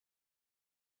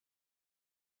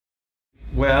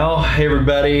Well, hey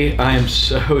everybody, I am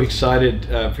so excited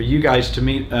for you guys to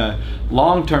meet a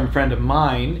long-term friend of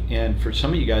mine, and for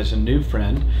some of you guys a new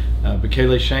friend,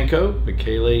 Bekele Shanko.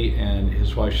 Bekele and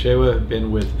his wife Shewa have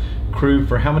been with Crew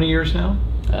for how many years now?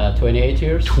 28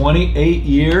 years. 28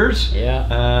 years.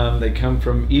 Yeah. They come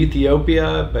from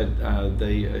Ethiopia, but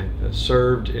they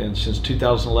served since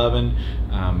 2011.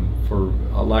 For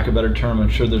a lack of a better term, I'm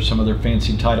sure there's some other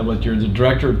fancy title, but you're the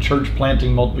Director of Church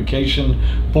Planting Multiplication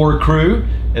for Crew,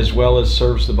 as well as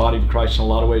serves the body of Christ in a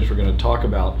lot of ways we're going to talk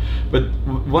about. But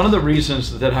one of the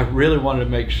reasons that I really wanted to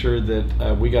make sure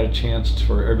that we got a chance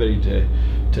for everybody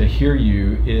to hear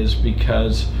you is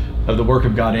because of the work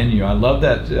of God in you. I love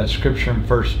that scripture in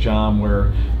 1 John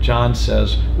where John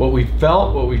says, what we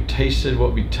felt, what we tasted,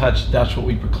 what we touched, that's what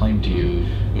we proclaim to you.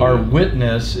 Mm-hmm. Our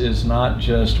witness is not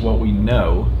just what we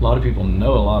know. A lot of people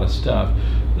know a lot of stuff.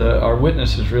 Our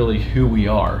witness is really who we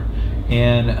are.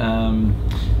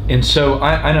 And so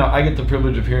I know I get the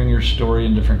privilege of hearing your story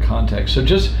in different contexts. So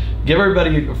just give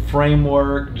everybody a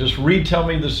framework, just retell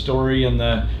me the story in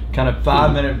the kind of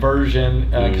 5-minute version,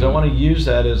 because I want to use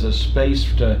that as a space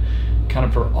to kind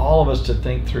of for all of us to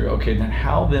think through, okay, then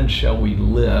how then shall we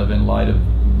live in light of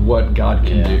what God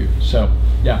can do? So,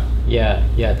 yeah.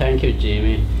 Thank you,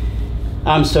 Jimmy.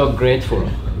 I'm so grateful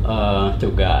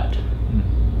to God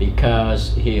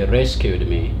because He rescued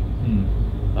me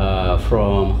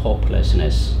from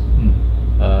hopelessness,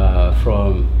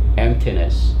 from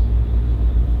emptiness.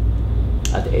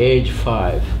 At age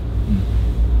 5,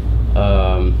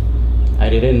 I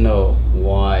didn't know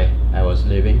why I was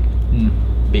living,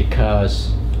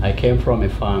 because I came from a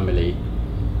family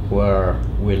where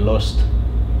we lost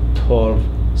 12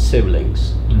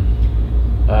 siblings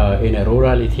in a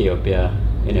rural Ethiopia,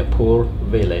 in a poor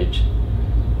village.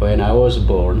 When I was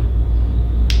born,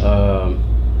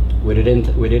 we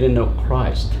didn't know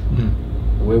Christ.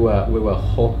 We were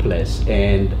hopeless,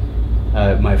 and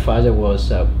my father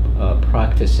was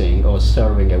practicing or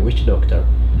serving a witch doctor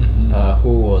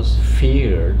who was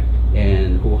feared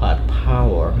and who had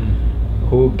power,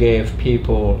 who gave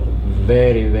people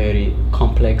very, very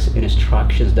complex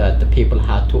instructions that the people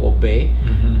had to obey.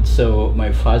 So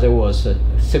my father was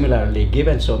similarly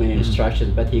given so many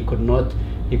instructions, but he could not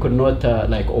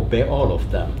like obey all of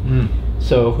them.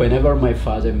 So whenever my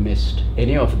father missed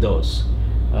any of those,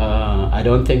 I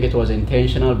don't think it was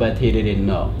intentional, but he didn't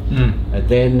know.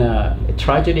 Then a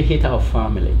tragedy hit our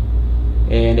family,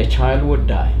 and a child would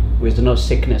die with no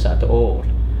sickness at all.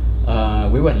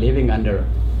 We were living under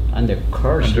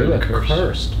curse. We were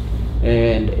cursed,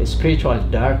 and spiritual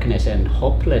darkness and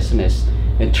hopelessness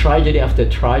and tragedy after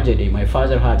tragedy. My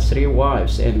father had 3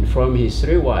 wives, and from his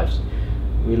 3 wives,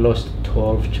 we lost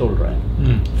 12 children.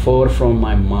 4 from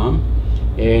my mom,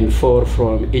 and 4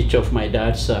 from each of my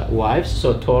dad's wives,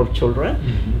 so 12 children.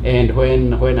 And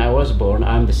when I was born,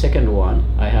 I'm the second one.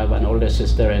 I have an older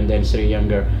sister and then 3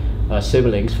 younger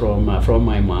siblings from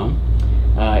my mom,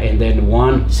 and then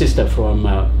 1 sister from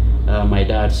my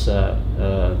dad's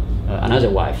another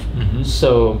wife.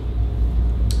 So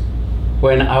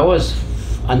when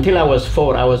until I was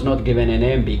 4, I was not given a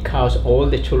name because all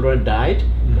the children died,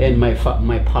 and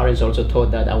my parents also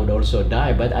thought that I would also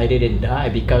die, but I didn't die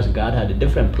because God had a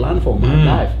different plan for my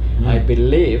life, I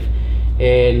believe.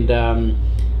 And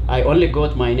I only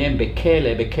got my name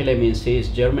Bekele. Bekele means he's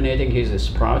germinating, he's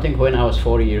sprouting, when I was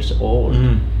 4 years old.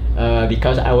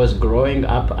 Because I was growing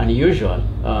up unusual,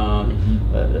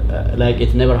 like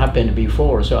it never happened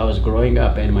before. So I was growing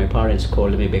up, and my parents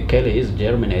called me Bekele. He's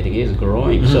germinating, he's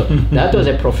growing. So that was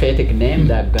a prophetic name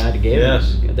that God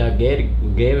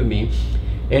gave me.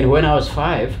 And when I was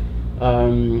 5,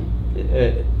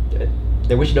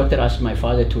 the witch doctor asked my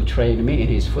father to train me in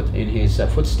his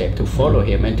footstep, to follow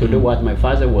him and to do what my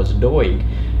father was doing,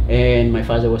 and my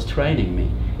father was training me.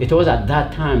 It was at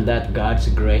that time that God's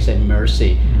grace and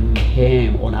mercy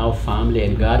came on our family,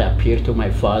 and God appeared to my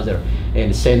father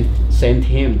and sent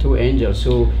him 2 angels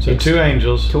who... So 2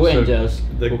 angels. 2 angels.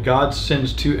 God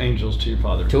sends 2 angels to your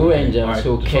father. 2 angels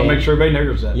who came. Just want to make sure everybody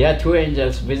knows that. Yeah, 2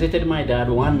 angels visited my dad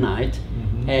one night,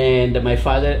 and my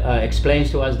father explains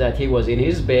to us that he was in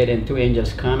his bed, and 2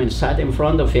 angels come and sat in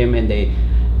front of him, and they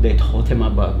taught him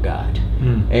about God.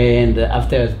 And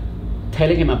after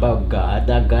telling him about God,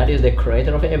 that God is the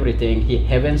creator of everything,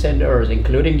 heavens and earth,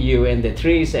 including you and the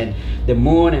trees and the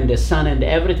moon and the sun and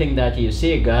everything that you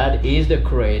see, God is the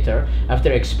creator. After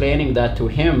explaining that to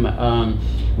him,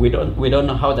 we don't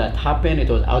know how that happened. It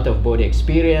was out of body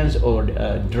experience or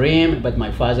dream, but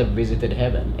my father visited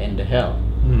heaven and hell.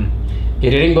 He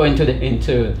didn't go into the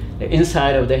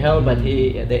inside of the hell, but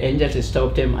the angels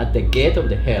stopped him at the gate of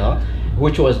the hell,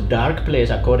 which was dark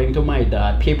place according to my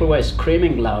dad. People were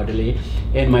screaming loudly,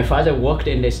 and my father walked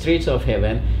in the streets of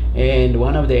heaven, and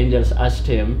one of the angels asked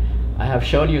him, I have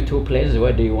shown you 2 places,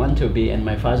 where do you want to be? And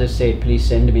my father said, please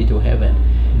send me to heaven.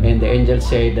 And the angel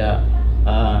said,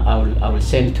 I will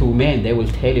send 2 men, they will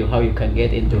tell you how you can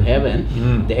get into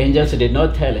heaven. The angels did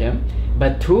not tell him,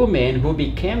 but 2 men who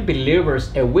became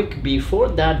believers a week before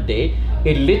that day,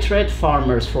 illiterate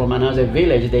farmers from another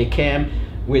village, they came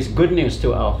with good news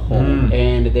to our home,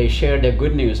 and they shared the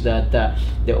good news that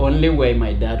the only way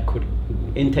my dad could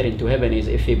enter into heaven is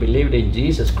if he believed in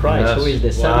Jesus Christ, who is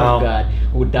the Son of God,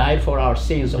 who died for our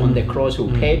sins on the cross, who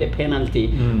paid the penalty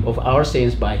of our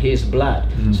sins by his blood.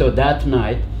 So that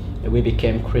night we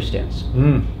became Christians.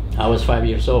 I was 5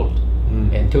 years old.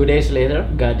 And 2 days later,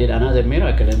 God did another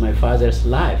miracle in my father's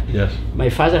life. My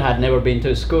father had never been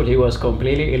to school. He was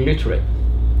completely illiterate.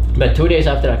 But 2 days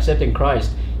after accepting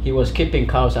Christ, he was keeping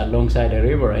cows alongside a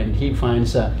river, and he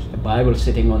finds a Bible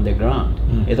sitting on the ground.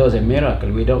 It was a miracle.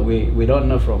 We don't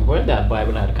know from where that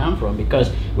Bible had come from,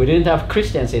 because we didn't have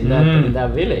Christians in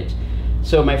that village.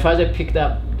 So my father picked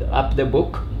up the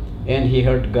book, and he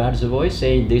heard God's voice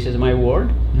saying, this is my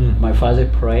word. My father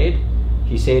prayed.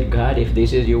 He said, God, if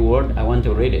this is your word, I want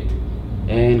to read it.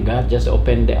 And God just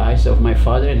opened the eyes of my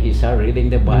father, and he started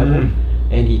reading the Bible.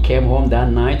 And he came home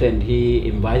that night, and he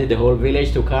invited the whole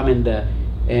village to come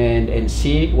and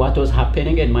see what was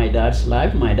happening in my dad's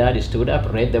life. My dad stood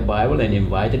up, read the Bible, and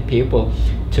invited people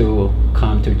to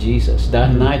come to Jesus.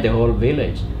 That night, the whole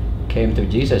village came to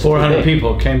Jesus. 400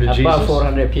 people came to Jesus. About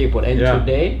 400 people. And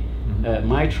today,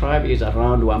 my tribe is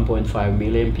around 1.5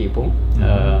 million people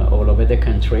all over the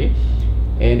country.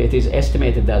 And it is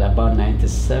estimated that about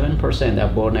 97%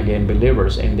 are born-again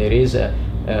believers, and there is a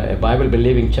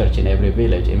Bible-believing church in every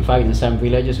village. In fact, in some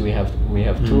villages we have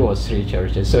 2 or 3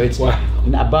 churches. So it's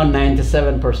about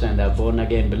 97% are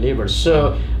born-again believers.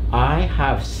 So I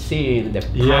have seen the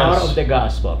power of the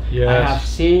gospel. I have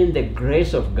seen the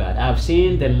grace of God. I have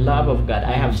seen the love of God.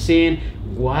 I have seen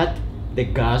what the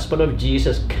gospel of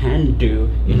Jesus can do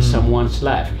in someone's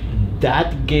life.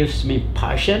 That gives me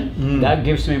passion, that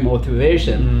gives me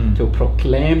motivation to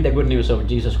proclaim the good news of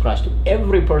Jesus Christ to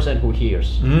every person who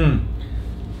hears.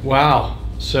 Wow.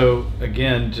 So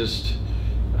again, just,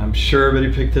 I'm sure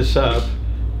everybody picked this up.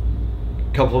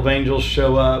 A couple of angels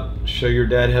show up, show your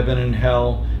dad heaven and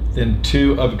hell, then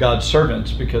 2 of God's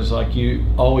servants, because like you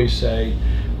always say,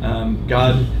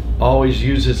 God always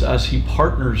uses us. He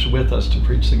partners with us to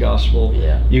preach the gospel.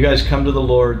 You guys come to the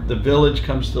Lord, the village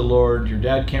comes to the Lord, your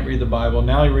dad can't read the Bible,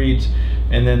 now he reads,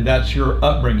 and then that's your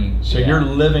upbringing. So you're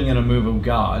living in a move of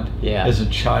God as a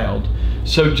child.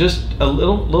 So just a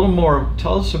little more,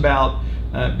 tell us about,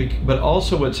 but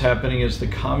also what's happening is the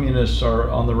communists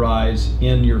are on the rise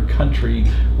in your country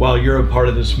while you're a part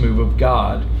of this move of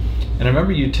God. And I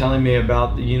remember you telling me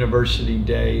about the university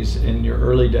days, in your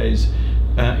early days,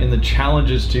 in the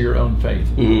challenges to your own faith.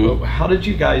 How did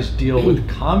you guys deal with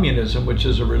communism, which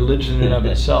is a religion in and of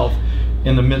itself,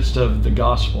 in the midst of the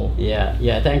gospel?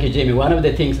 Thank you, Jimmy. One of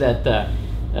the things that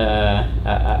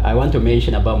I want to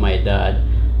mention about my dad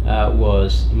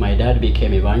was my dad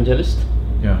became evangelist,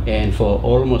 and for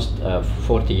almost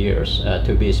 40 years,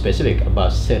 to be specific,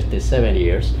 about 37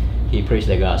 years, he preached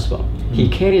the gospel. He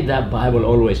carried that Bible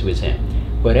always with him.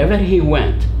 Wherever he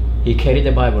went, he carried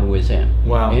the Bible with him.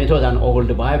 And it was an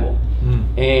old Bible.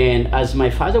 And as my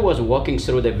father was walking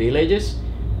through the villages,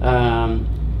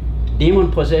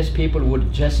 demon-possessed people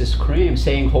would just scream,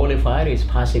 saying holy fire is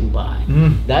passing by.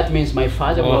 That means my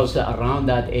father was around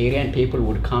that area, and people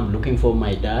would come looking for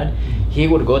my dad. He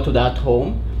would go to that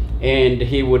home, and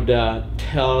he would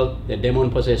tell the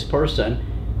demon-possessed person,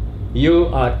 you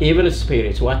are evil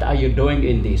spirits, what are you doing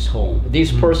in this home? This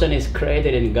person is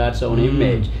created in God's own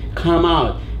image, come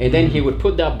out. And then he would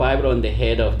put that Bible on the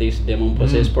head of this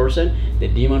demon-possessed person. The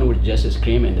demon would just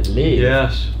scream and leave.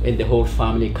 And the whole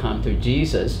family come to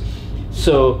Jesus.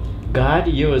 So God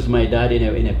used my dad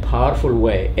in a powerful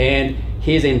way. And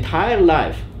his entire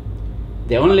life,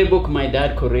 the only book my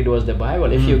dad could read was the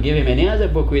Bible. If you give him any other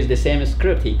book with the same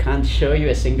script, he can't show you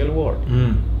a single word.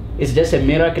 It's just a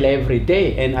miracle every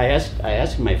day. And I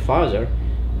asked my father,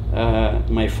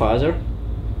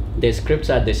 the scripts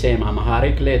are the same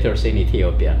Amharic letters in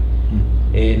Ethiopia,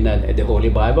 in the Holy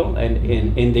Bible, and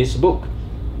in this book.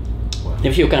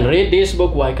 If you can read this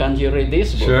book, why can't you read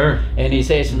this book? And he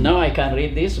says, no, I can't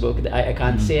read this book. I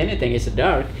can't see anything. It's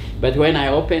dark. But when I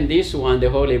open this one, the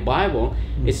Holy Bible,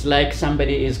 it's like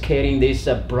somebody is carrying this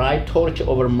bright torch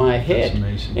over my head.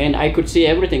 And I could see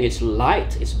everything. It's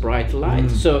light. It's bright light.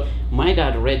 So my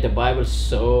dad read the Bible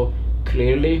so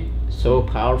clearly, so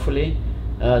powerfully,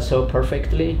 so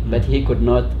perfectly, but he could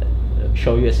not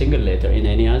show you a single letter in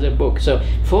any other book. So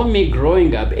for me,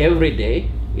 growing up, every day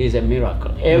is a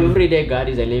miracle. Every day God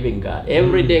is a living God.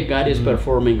 Every day God is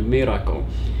performing miracle.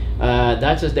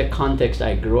 That is the context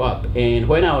I grew up. And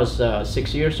when I was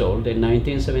 6 years old, in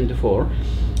 1974,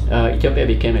 Ethiopia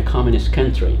became a communist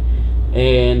country.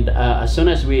 And as soon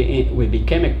as we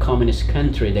became a communist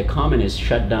country, the communists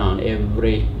shut down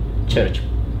every church,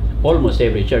 almost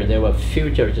every church. There were few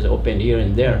churches open here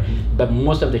and there, but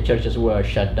most of the churches were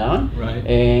shut down. Right.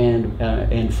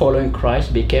 And following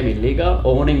Christ became illegal.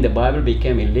 Owning the Bible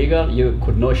became illegal. You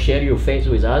could not share your faith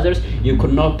with others. You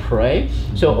could not pray.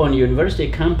 So on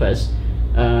university campus,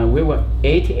 we were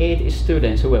 88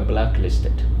 students who were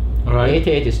blacklisted. All right.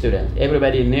 88 students.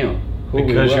 Everybody knew who we were.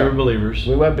 Because you were believers.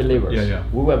 We were believers. Yeah, yeah.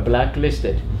 We were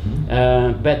blacklisted.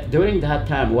 But during that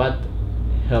time, what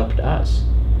helped us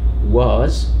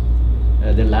was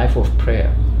the life of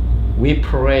prayer. We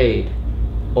prayed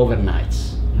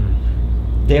overnights.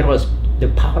 There was the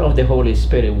power of the Holy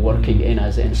Spirit working in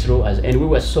us and through us, and we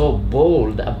were so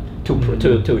bold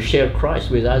to share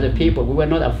Christ with other people. We were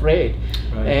not afraid.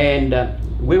 Right. And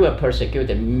we were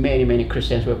persecuted. Many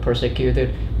Christians were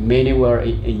persecuted. Many were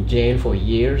in jail for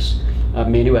years.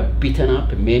 Many were beaten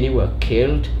up. Many were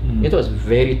killed. It was a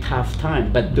very tough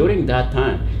time. But during that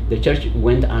time, the church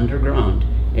went underground.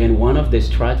 And one of the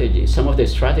strategies, some of the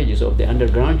strategies of the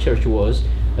underground church was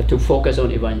to focus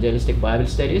on evangelistic Bible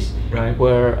studies, right,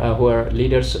 where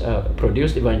leaders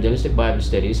produced evangelistic Bible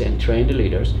studies and trained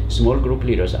leaders, small group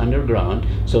leaders underground.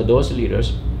 So those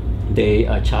leaders, they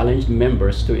challenged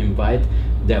members to invite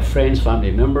their friends,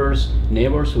 family members,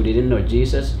 neighbors who didn't know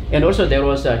Jesus. And also there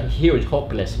was a huge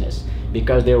hopelessness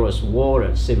because there was war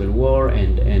and civil war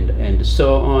and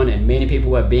so on, and many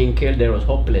people were being killed. There was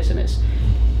hopelessness.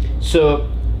 So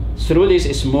through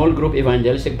these small group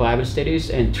evangelistic Bible studies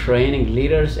and training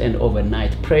leaders and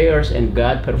overnight prayers and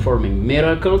God performing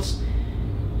miracles,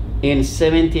 in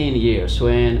 17 years,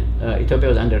 when Ethiopia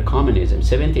was under communism,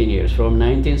 17 years, from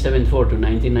 1974 to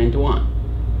 1991,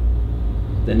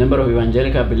 the number of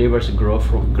evangelical believers grew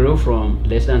from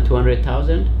less than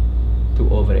 200,000 to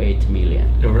over 8 million.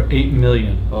 Over 8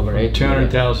 million. Over 8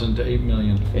 200,000 to 8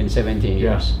 million. In 17 years.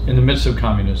 Yes, in the midst of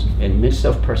communism. In the midst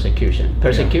of persecution.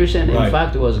 Persecution, yeah, right, in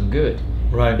fact, was good.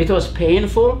 Right. It was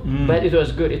painful, but it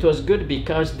was good. It was good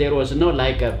because there was no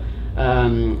like a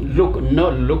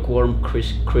lukewarm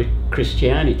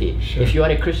Christianity. Sure. If you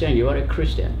are a Christian, you are a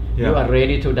Christian. Yeah. You are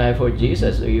ready to die for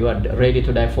Jesus. You are ready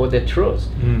to die for the truth.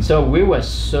 So we were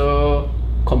so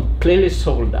completely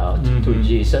sold out to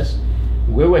Jesus.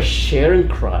 We were sharing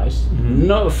Christ,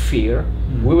 no fear.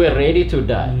 We were ready to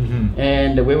die.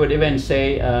 And we would even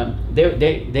say,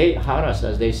 they harassed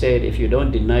us. They said, if you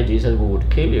don't deny Jesus, we would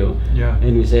kill you. Yeah.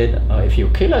 And we said, if you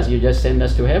kill us, you just send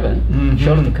us to heaven.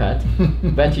 Shortcut.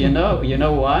 But you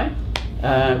know why?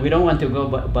 We don't want to go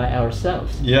by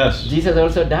ourselves. Yes. Jesus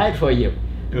also died for you.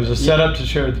 It was a setup to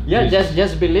share. Yeah,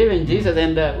 just believe in Jesus,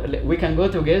 and we can go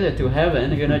together to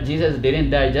heaven. You know, Jesus didn't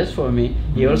die just for me;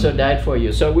 He also died for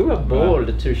you. So we were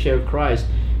bold to share Christ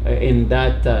in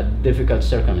that difficult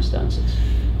circumstances.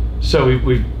 So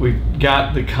we've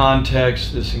got the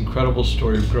context, this incredible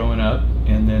story of growing up,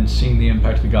 and then seeing the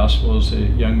impact of the gospel as a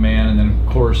young man, and then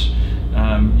of course,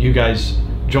 you guys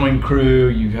joined Cru.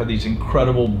 You have these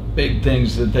incredible big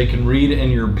things that they can read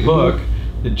in your book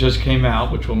that just came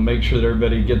out, which we'll make sure that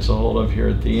everybody gets a hold of here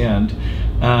at the end.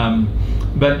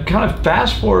 But kind of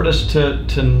fast forward us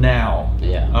to now.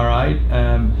 Yeah. All right.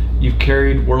 You've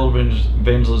carried world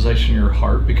evangelization in your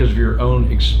heart because of your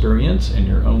own experience and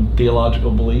your own theological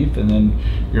belief, and then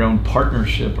your own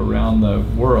partnership around the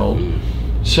world.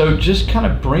 So just kind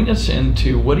of bring us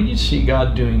into, what do you see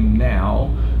God doing now?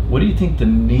 What do you think the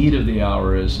need of the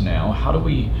hour is now? How do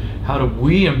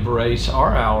we embrace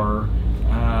our hour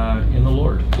in the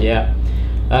Lord? Yeah.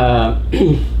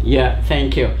 Yeah,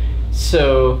 thank you.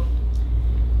 So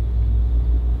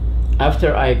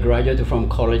after I graduated from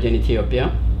college in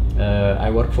Ethiopia, I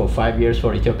worked for 5 years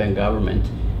for Ethiopian government,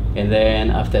 and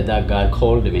then after that God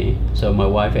called me. So my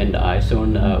wife and I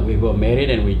soon we got married,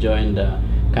 and we joined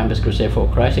Campus Crusade for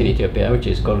Christ in Ethiopia, which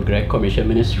is called Great Commission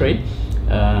Ministry.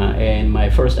 And my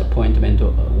first appointment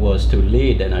was to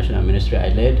lead the national ministry. I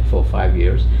led for 5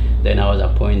 years. Then I was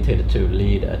appointed to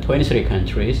lead 23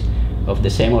 countries of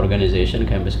the same organization,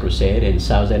 Campus Crusade, in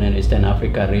Southern and Eastern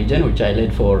Africa region, which I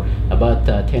led for about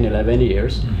 10-11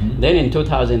 years. Then in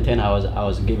 2010, I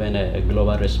was given a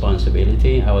global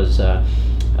responsibility. I was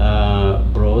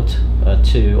brought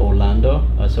to Orlando,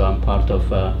 so I'm part of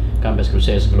Campus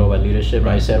Crusade's global leadership.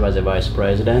 I serve as a vice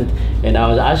president, and I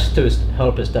was asked to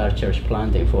help start church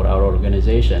planting for our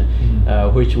organization,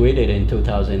 which we did in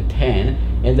 2010.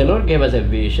 And the Lord gave us a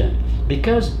vision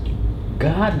because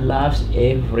God loves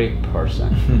every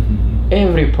person.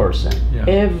 Every person. Yeah.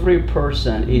 Every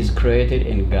person is created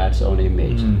in God's own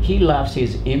image. He loves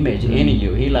His image in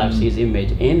you. He loves His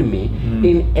image in me,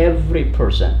 in every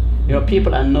person. You know,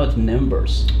 people are not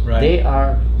numbers. Right. They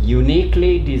are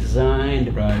uniquely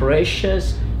designed, Right.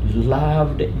 precious,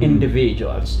 loved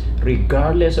individuals.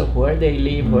 Regardless of where they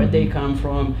live, where they come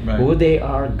from, Right. who they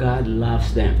are, God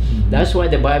loves them. That's why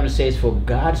the Bible says, for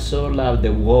God so loved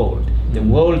the world. The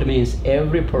world means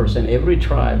every person, every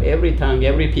tribe, every tongue,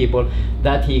 every people,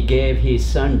 that He gave His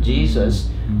Son Jesus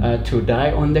to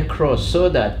die on the cross, so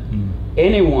that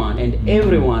anyone and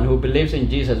everyone who believes in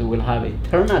Jesus will have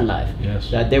eternal life,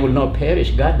 Yes. that they will not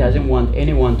perish. God doesn't want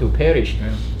anyone to perish. Yeah.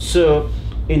 So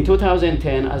in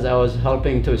 2010, as I was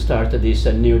helping to start this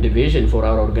new division for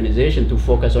our organization to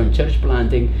focus on church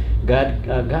planting,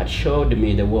 God showed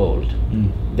me the world.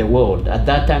 The world. At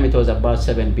that time, it was about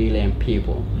 7 billion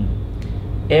people.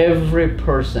 Every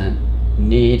person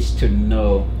needs to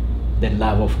know the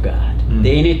love of God.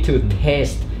 They need to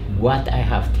taste what I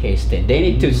have tasted. They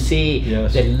need to see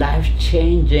Yes. the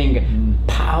life-changing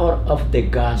power of the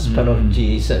gospel of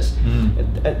Jesus.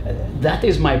 That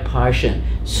is my passion.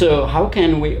 So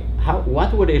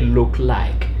what would it look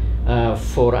like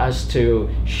for us to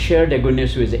share the good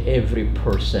news with every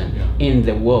person in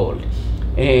the world?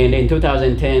 And in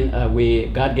 2010,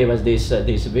 God gave us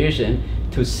this vision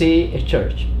to see a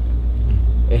church,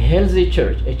 a healthy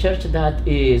church, a church that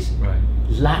is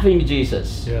loving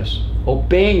Jesus, Yes.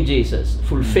 obeying Jesus,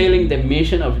 fulfilling the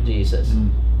mission of Jesus,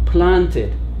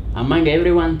 planted among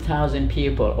every 1,000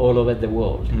 people all over the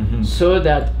world, so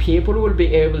that people will be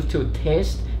able to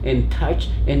taste and touch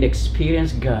and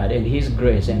experience God and His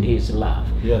grace and His love.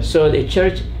 Yes. So the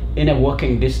church in a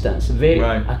walking distance, very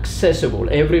accessible,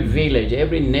 every village,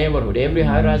 every neighborhood, every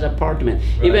high-rise apartment,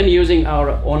 even using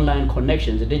our online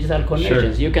connections, digital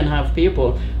connections. You can have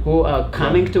people who are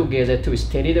coming together to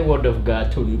study the Word of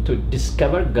God, to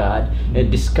discover God and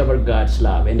discover God's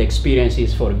love and experience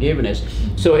His forgiveness.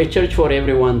 So a church for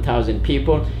every 1,000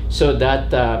 people. So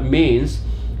that means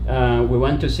we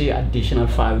want to see additional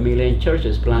 5 million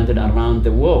churches planted around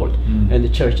the world, and the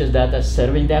churches that are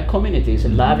serving their communities,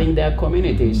 loving their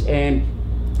communities, and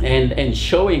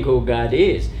showing who God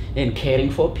is and caring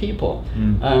for people.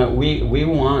 We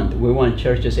want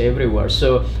churches everywhere.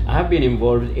 So I've been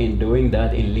involved in doing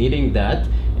that, in leading that,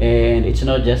 and it's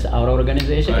not just our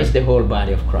organization; it's the whole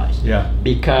body of Christ. Yeah.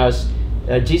 Because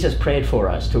Jesus prayed for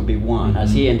us to be one,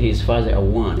 as He and His Father are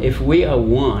one. If we are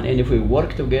one, and if we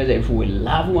work together, if we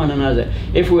love one another,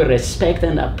 if we respect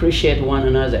and appreciate one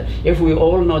another, if we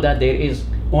all know that there is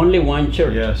only one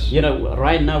church. Yes. You know,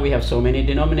 right now we have so many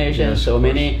denominations, so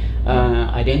many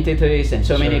identities, and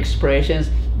so many expressions,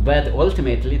 but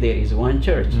ultimately there is one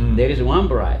church. There is one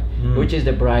bride, which is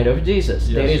the bride of Jesus.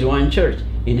 There is one church.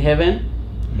 In heaven,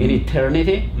 in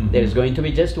eternity, there is going to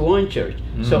be just one church.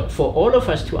 So for all of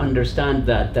us to understand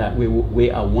that we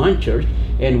are one church,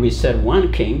 and we serve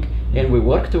one King, and we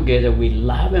work together, we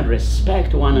love and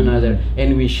respect one another,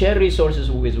 and we share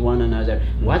resources with one another.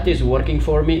 What is working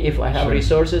for me? If I have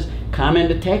resources, come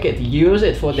and take it, use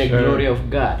it for the glory of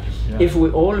God. If we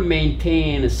all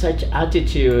maintain such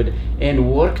attitude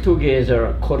and work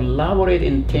together, collaborate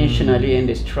intentionally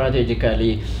and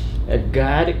strategically,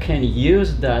 God can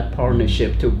use that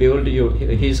partnership to build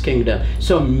His kingdom.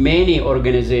 So many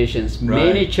organizations,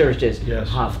 many churches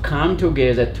have come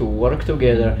together to work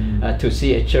together to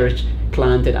see a church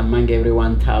planted among every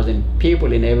 1,000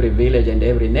 people in every village and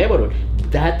every neighborhood.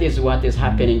 That is what is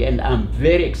happening, and I'm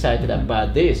very excited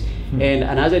about this. And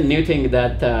another new thing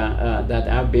that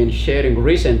I've been sharing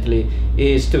recently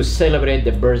is to celebrate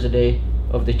the birthday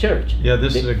of the church. Yeah,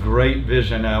 this is a great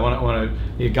vision. I want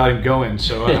to you got him going.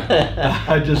 So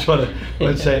I just want to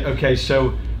let's say, okay,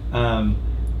 so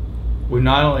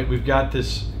we've got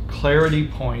this clarity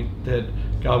point that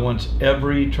God wants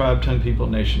every tribe, tongue, people,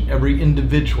 nation, every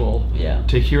individual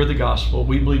to hear the gospel.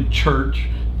 We believe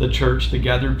the church, the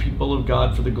gathered people of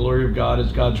God for the glory of God,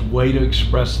 is God's way to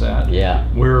express that.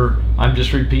 I'm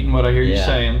just repeating what I hear you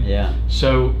saying.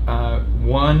 So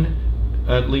one,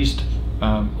 at least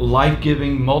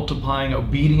life-giving, multiplying,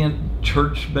 obedient,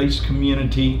 church-based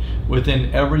community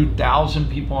within every 1,000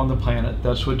 people on the planet.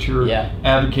 That's what you're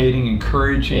advocating,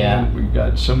 encouraging. We've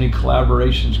got so many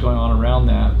collaborations going on around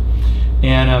that.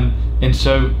 And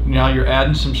so now you're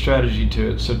adding some strategy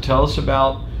to it. So tell us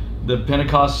about the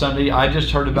Pentecost Sunday. I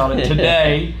just heard about it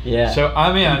today. So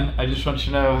I'm in. I just want you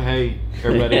to know, hey,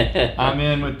 everybody, I'm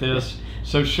in with this.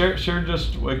 So share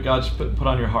just what God's put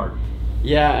on your heart.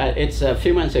 It's a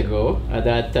few months ago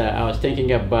that I was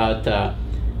thinking about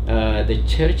the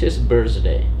church's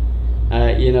birthday.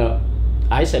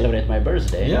 I celebrate my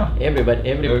birthday. Yeah. Every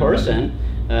person.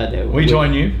 We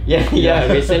join you.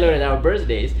 Yeah, we celebrate our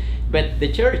birthdays. But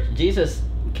the church, Jesus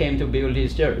came to build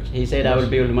his church. He said, I will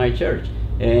build my church.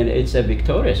 And it's a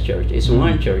victorious church. It's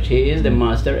one church. He is the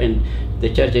master, and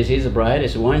the church is his bride.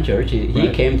 It's one church.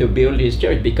 He came to build his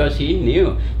church because he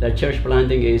knew that church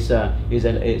planting is a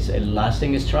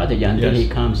lasting strategy until he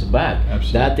comes back.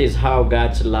 Absolutely. That is how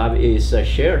God's love is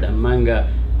shared among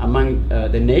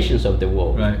the nations of the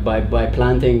world, by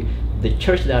planting the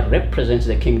church that represents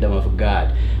the kingdom of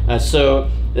God.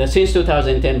 Since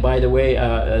 2010, by the way,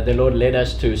 the Lord led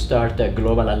us to start a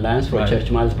global alliance for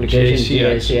church multiplication,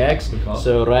 GACX.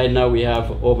 So right now we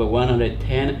have over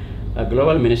 110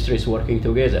 global ministries working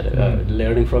together,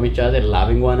 learning from each other,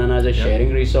 loving one another,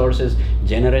 sharing resources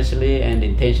generously and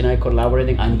intentionally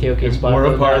collaborating. Antioch is part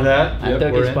of that.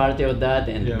 Antioch is part of that,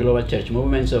 and Global Church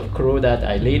Movements of Crew that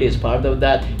I lead is part of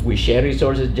that. We share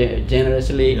resources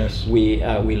generously.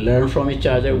 We learn from each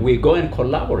other. We go and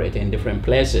collaborate in different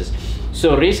places.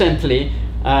 So recently,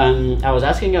 I was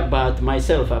asking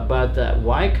myself about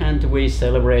why can't we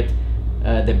celebrate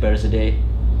the birthday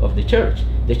of the church.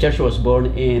 The church was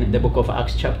born in the book of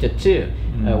Acts chapter 2,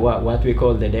 what we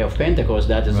call the day of Pentecost.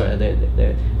 That is the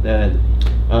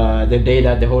day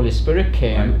that the Holy Spirit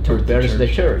came to birth the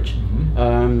church.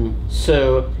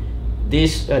 So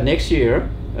this next year,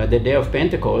 the day of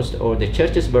Pentecost, or the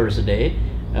church's birthday,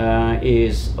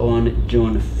 is on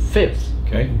June 5th.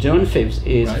 June 5th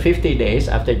is 50 days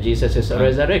after Jesus'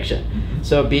 resurrection.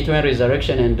 So between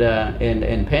resurrection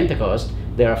and Pentecost,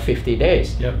 there are 50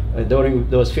 days. During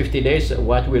those 50 days,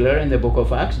 what we learn in the book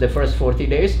of Acts, the first 40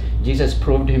 days, Jesus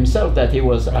proved himself that he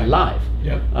was alive.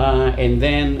 And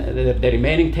then the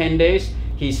remaining 10 days,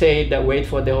 he said that wait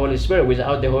for the Holy Spirit.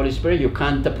 Without the Holy Spirit, you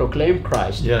can't proclaim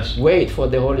Christ. Wait for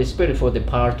the Holy Spirit, for the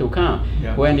power to come.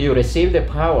 When you receive the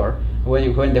power,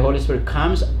 when the Holy Spirit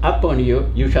comes upon you,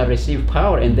 you shall receive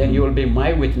power, and then you will be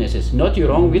my witnesses, not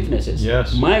your own witnesses,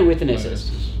 my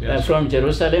witnesses. From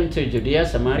Jerusalem to Judea,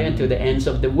 Samaria, and to the ends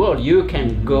of the world. You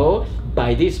can go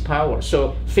by this power.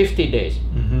 So 50 days,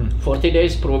 40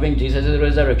 days proving Jesus'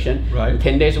 resurrection,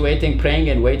 10 days waiting, praying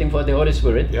and waiting for the Holy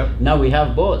Spirit. Now we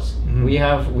have both. We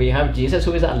have Jesus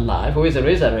who is alive, who is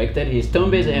resurrected. His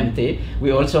tomb is empty. We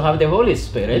also have the Holy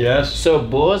Spirit. So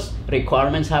both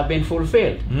requirements have been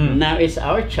fulfilled. Now it's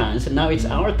our chance. Now it's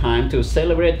our time to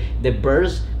celebrate the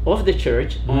birth of the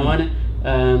church on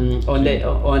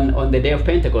the day of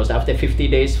Pentecost, after 50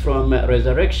 days from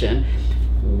resurrection.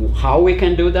 How we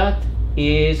can do that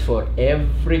is for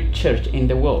every church in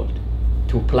the world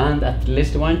to plant at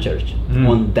least one church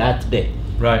on that day.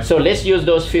 So let's use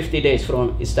those 50 days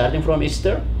starting from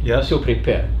Easter to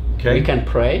prepare. We can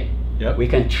pray. We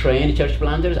can train church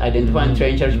planters, identify and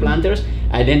train church planters,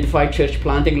 identify church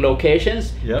planting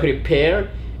locations,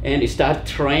 prepare and start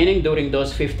training during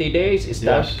those 50 days,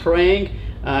 start praying,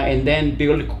 and then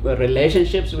build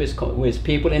relationships with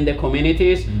people in the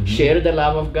communities, share the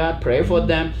love of God, pray for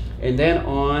them, and then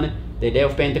on the day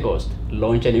of Pentecost,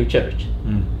 launch a new church.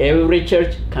 Every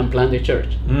church can plant a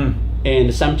church.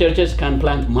 And some churches can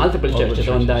plant multiple churches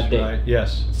on that day.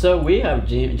 So we have,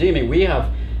 Jimmy, we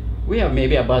have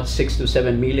maybe about 6 to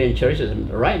 7 million churches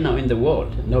right now in the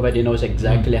world. Nobody knows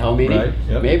exactly how many.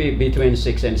 Maybe between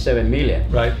 6 and 7 million.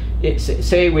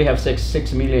 Say we have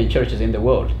 6 million churches in the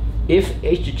world. If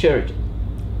each church,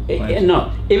 even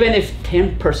if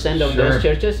 10% of those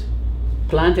churches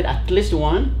planted at least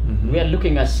one, we are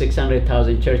looking at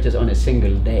 600,000 churches on a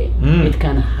single day. It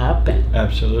can happen.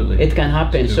 Absolutely. It can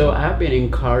happen. So I've been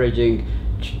encouraging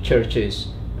churches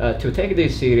to take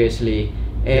this seriously.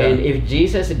 And if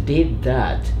Jesus did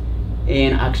that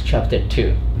in Acts chapter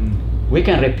 2, we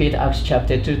can repeat Acts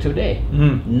chapter 2 today.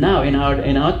 Now in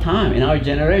our time, in our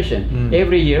generation,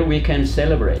 every year we can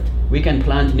celebrate. We can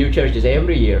plant new churches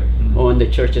every year on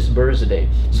the church's birthday.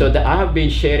 So I have been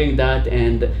sharing that,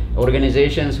 and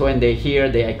organizations, when they hear,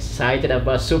 they're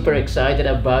super excited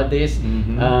about this.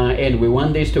 And we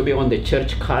want this to be on the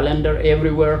church calendar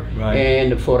everywhere,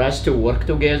 and for us to work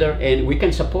together, and we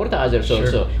can support others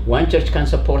also. One church can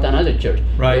support another church,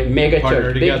 mega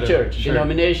church, big church,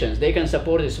 denominations, they can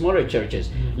support the smaller churches.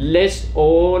 Let's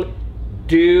all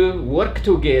work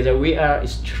together. We are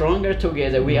stronger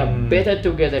together. We are better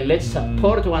together. Let's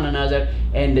support one another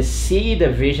and see the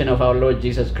vision of our Lord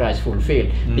Jesus Christ fulfilled.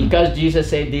 Because Jesus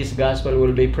said this gospel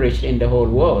will be preached in the whole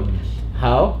world.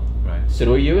 How?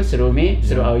 Through you, through me,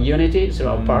 through our unity, through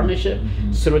our partnership,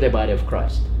 through the body of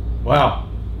Christ. Wow.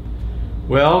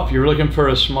 Well, if you're looking for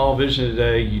a small vision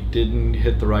today, you didn't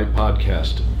hit the right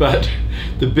podcast. But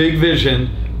the big vision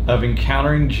of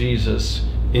encountering Jesus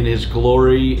in His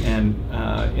glory and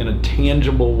in a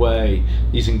tangible way.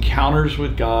 These encounters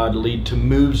with God lead to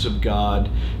moves of God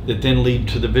that then lead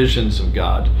to the visions of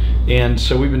God. And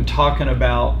so we've been talking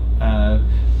about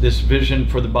this vision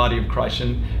for the body of Christ,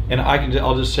 and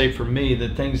I'll just say for me, the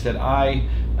things that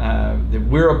that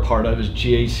we're a part of is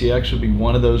GACX would be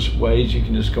one of those ways. You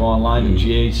can just go online to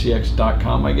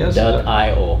GACX.com, I guess.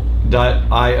 .io.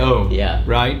 Yeah.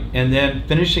 Right? And then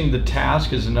finishing the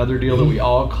task is another deal that we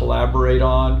all collaborate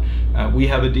on. We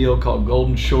have a deal called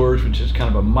Golden Shores, which is kind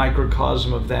of a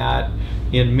microcosm of that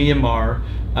in Myanmar.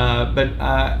 But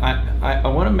I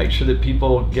want to make sure that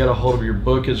people get a hold of your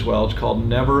book as well. It's called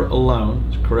Never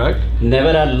Alone, correct?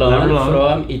 Never Alone,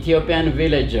 from Ethiopian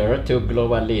villager to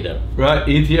global leader. Right,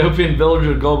 Ethiopian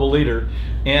villager to global leader.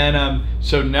 And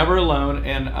so Never Alone,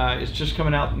 and it's just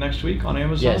coming out next week on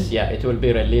Amazon? Yes, yeah, it will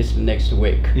be released next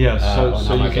week. Yes,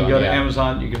 so you can go to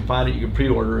Amazon, you can find it, you can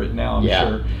pre-order it now, I'm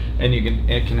sure, and you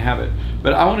can have it.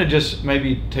 But I want to just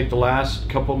maybe take the last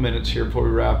couple minutes here before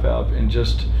we wrap up and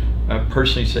just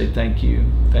personally say thank you.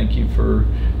 Thank you for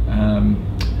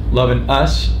loving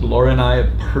us. Laura and I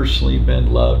have personally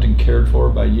been loved and cared for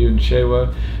by you and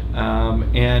Shewa.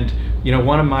 And you know,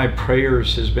 one of my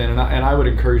prayers has been, and I would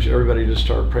encourage everybody to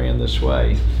start praying this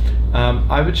way.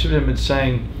 I would have been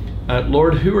saying,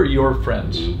 Lord, who are your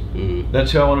friends?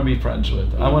 That's who I want to be friends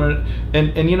with. I want to,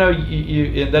 and you know,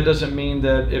 and that doesn't mean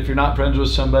that if you're not friends with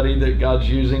somebody that God's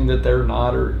using, that they're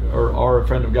not or are a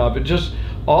friend of God. But just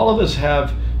all of us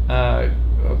have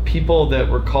people that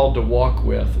we're called to walk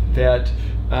with, that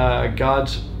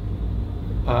God's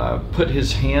put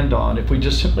His hand on. If we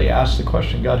just simply ask the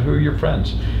question, God, who are your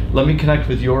friends? Let me connect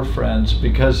with your friends,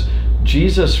 because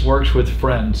Jesus works with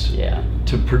friends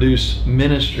to produce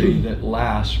ministry that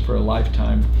lasts for a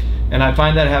lifetime. And I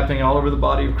find that happening all over the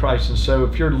body of Christ. And so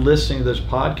if you're listening to this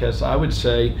podcast, I would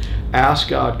say, ask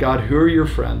God, who are your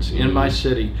friends in my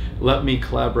city? Let me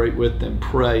collaborate with them.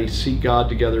 Pray, seek God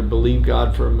together, believe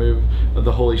God for a move of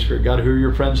the Holy Spirit. God, who are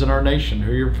your friends in our nation?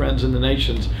 Who are your friends in the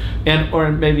nations?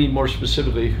 Or maybe more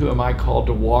specifically, who am I called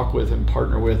to walk with and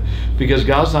partner with? Because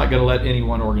God's not going to let any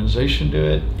one organization do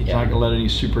it. He's not going to let any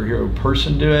superhero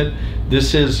person do it.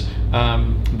 This is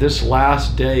this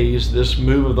last days, this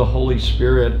move of the Holy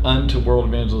Spirit unto world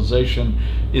evangelization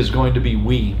is going to be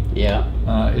we.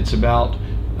 It's about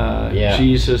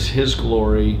Jesus, His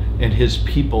glory, and His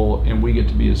people, and we get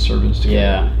to be His servants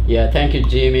together. Thank you,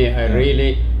 Jimmy. I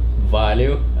really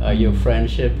value your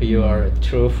friendship. You are a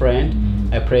true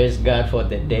friend. I praise God for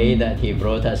the day that He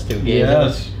brought us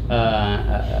together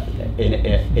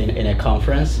in a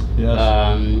conference.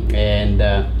 And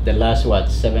the last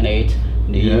 7-8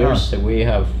 years we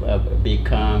have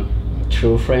become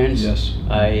true friends.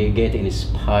 I get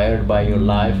inspired by your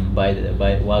life, by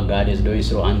what God is doing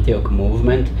through Antioch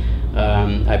movement.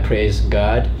 I praise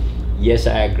God. Yes,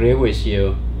 I agree with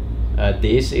you.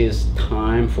 This is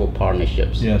time for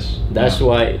partnerships. That's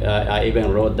why I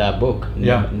even wrote that book.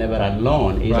 Never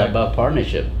Alone is about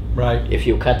partnership. If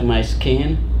you cut my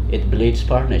skin, it bleeds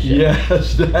partnership.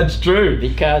 Yes, that's true.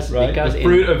 Because the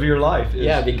fruit of your life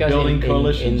is building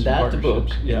coalitions.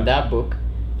 In that book,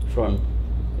 from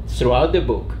throughout the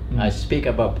book, I speak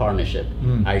about partnership.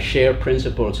 I share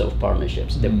principles of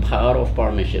partnerships, the power of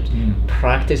partnerships,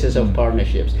 practices of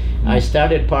partnerships. I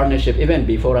started partnership even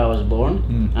before I was born.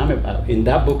 In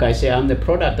that book, I say I'm the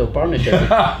product of partnership.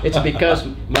 It's because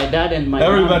my dad and my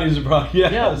everybody's a product.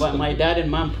 but my dad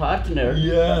and mom partnered.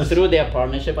 Through their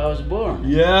partnership, I was born.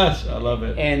 I love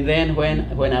it. And then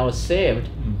when I was saved,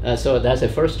 so that's the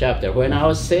first chapter. When I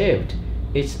was saved,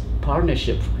 it's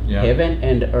partnership, heaven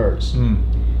and earth.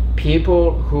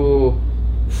 People who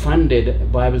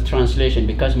funded Bible translation,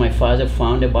 because my father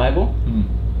found a Bible,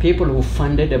 people who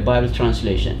funded the Bible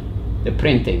translation, the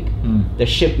printing, the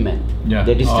shipment,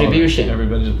 the distribution,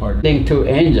 everybody's a partner. To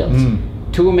angels,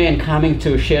 2 men coming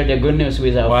to share the good news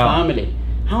with our family.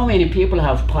 How many people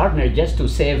have partnered just to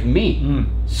save me?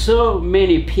 So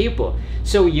many people.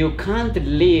 So you can't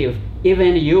live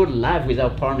even your life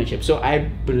without partnership. So I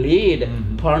bleed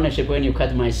partnership when you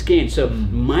cut my skin. So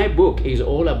my book is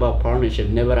all about partnership,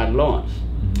 Never Alone.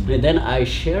 And then I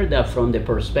share that from the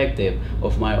perspective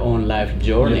of my own life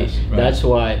journey. That's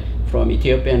why from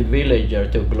Ethiopian villager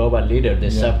to global leader,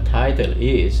 the subtitle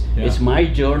is, it's my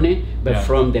journey, but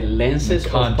from the lenses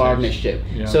of partnership.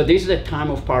 So this is a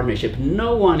time of partnership.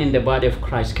 No one in the body of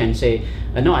Christ can say,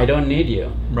 no, I don't need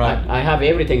you. I have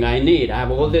everything I need. I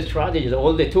have all the strategies,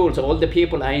 all the tools, all the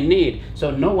people I need.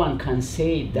 So no one can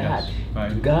say that.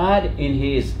 God in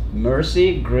His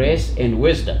mercy, grace, and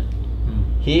wisdom,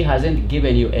 He hasn't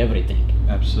given you everything.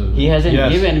 Absolutely. He hasn't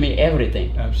Yes. given me everything.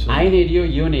 Absolutely. I need you,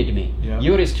 you need me. Yeah.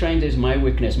 Your strength is my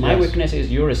weakness. My Yes. weakness is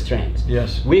your strength. Yes.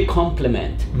 We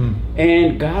complement.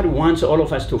 And God wants all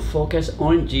of us to focus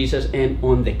on Jesus and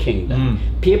on the kingdom.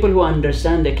 People who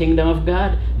understand the kingdom of God,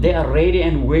 they are ready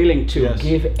and willing to Yes.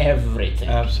 give everything.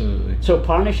 Absolutely. So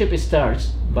partnership starts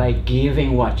by giving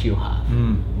what you have,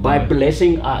 by Right.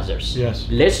 blessing others. Yes.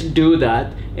 Let's do that,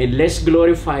 and let's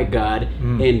glorify God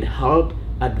and help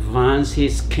advance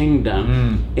His kingdom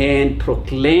and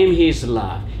proclaim His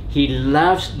love. He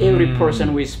loves every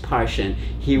person with passion.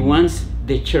 He wants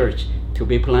the church to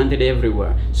be planted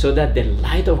everywhere so that the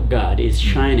light of God is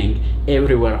shining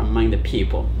everywhere among the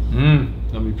people.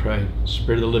 Let me pray.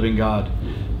 Spirit of the living God,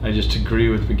 I just agree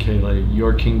with Bekele.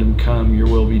 Your kingdom come, your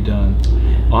will be done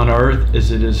on earth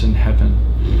as it is in heaven.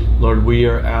 Lord, we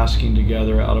are asking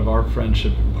together out of our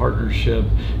friendship and partnership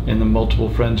and the multiple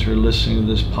friends who are listening to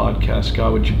this podcast,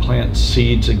 God, would you plant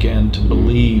seeds again to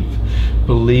believe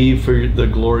for the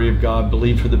glory of God,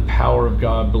 believe for the power of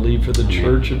God, believe for the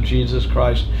church of Jesus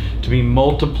Christ to be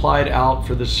multiplied out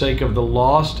for the sake of the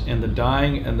lost and the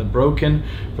dying and the broken,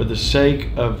 for the sake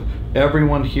of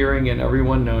everyone hearing and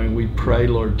everyone knowing. We pray,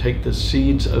 Lord, take the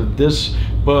seeds of this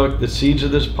book, the seeds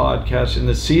of this podcast, and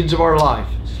the seeds of our life,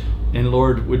 and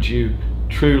Lord, would you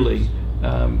truly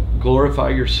glorify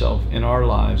yourself in our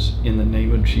lives. In the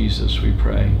name of Jesus, we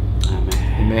pray. Amen.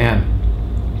 Amen.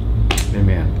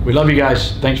 Amen. We love you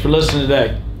guys. Thanks for listening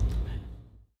today.